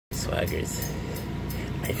Swaggers.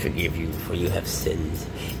 I forgive you, for you have sinned.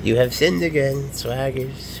 You have sinned again,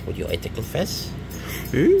 Swaggers. Would you like to confess?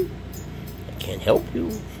 I can't help you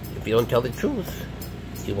if you don't tell the truth.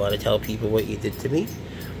 You want to tell people what you did to me?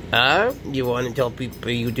 You want to tell people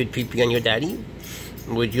you did pee-pee on your daddy?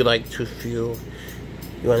 Would you like to feel...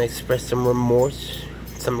 You want to express some remorse,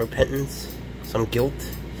 some repentance, some guilt?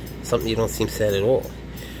 Something you don't seem sad at all.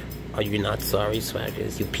 Are you not sorry,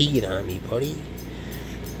 Swaggers? You peed on me, buddy.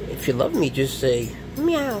 If you love me, just say,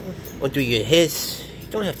 meow. Or do your hiss. You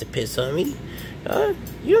don't have to piss on me. You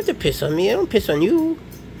don't have to piss on me. I don't piss on you.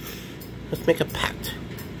 Let's make a pact.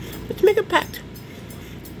 Let's make a pact.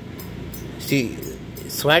 See,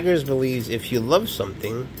 Swaggers believes if you love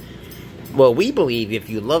something... Well, we believe if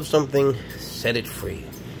you love something, set it free.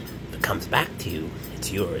 If it comes back to you, it's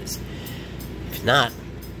yours. If not,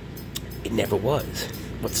 it never was.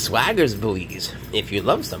 What Swaggers believes, if you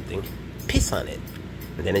love something, piss on it,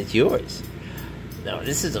 and then it's yours. Now,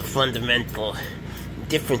 this is a fundamental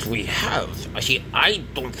difference we have. See, I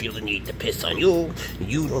don't feel the need to piss on you,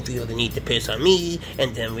 you don't feel the need to piss on me,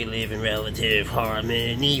 and then we live in relative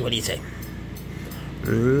harmony. What do you say?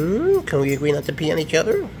 Can we agree not to pee on each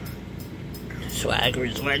other?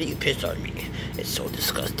 Swaggers, why do you piss on me? It's so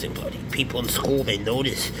disgusting, buddy. People in school, they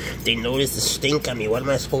notice the stink on me. What am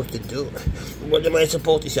I supposed to do? What am I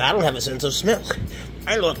supposed to say? I don't have a sense of smell.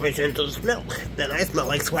 I lost my sense of smell. Then I smell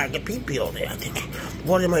like Swagger pee-pee all day. I think,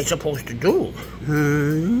 what am I supposed to do?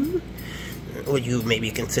 Would you maybe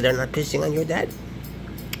consider not pissing on your dad?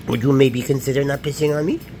 Would you maybe consider not pissing on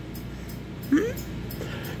me?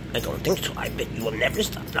 I don't think so. I bet you will never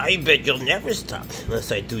stop. I bet you'll never stop.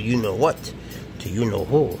 Unless I do you know what? Do you know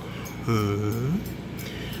who?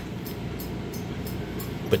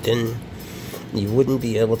 But then you wouldn't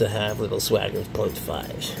be able to have little Swaggers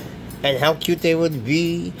 0.5. And how cute they would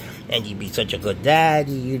be. And you'd be such a good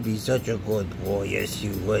daddy. You'd be such a good boy. Yes,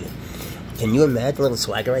 you would. Can you imagine little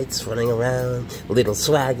Swaggerites running around? Little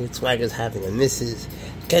Swaggers having a missus.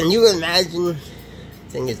 Can you imagine?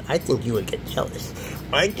 Thing is, I think you would get jealous.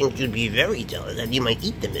 I think you'd be very jealous that you might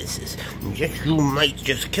eat the missus. You might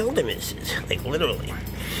just kill the missus. Like, literally.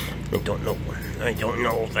 I don't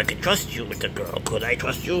know if I could trust you with the girl. Could I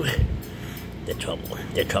trust you? They're trouble.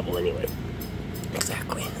 They're trouble anyway.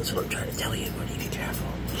 Exactly. That's what I'm trying to tell you, buddy. Be careful.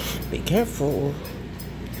 Be careful.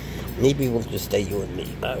 Maybe we'll just stay you and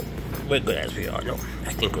me. We're good as we are. No,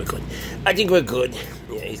 I think we're good. I think we're good.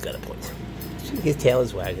 Yeah, he's got a point. His tail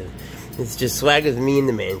is wagging. It's just Swaggers, me, in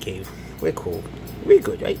the man cave. We're cool. We're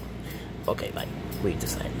good, right? Okay, bye. We've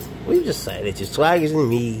decided. It's just Swaggers and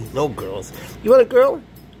me. No girls. You want a girl?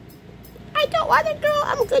 I don't want a girl.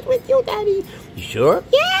 I'm good with you, Daddy. You sure?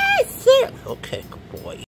 Yes, sir. Okay, good boy.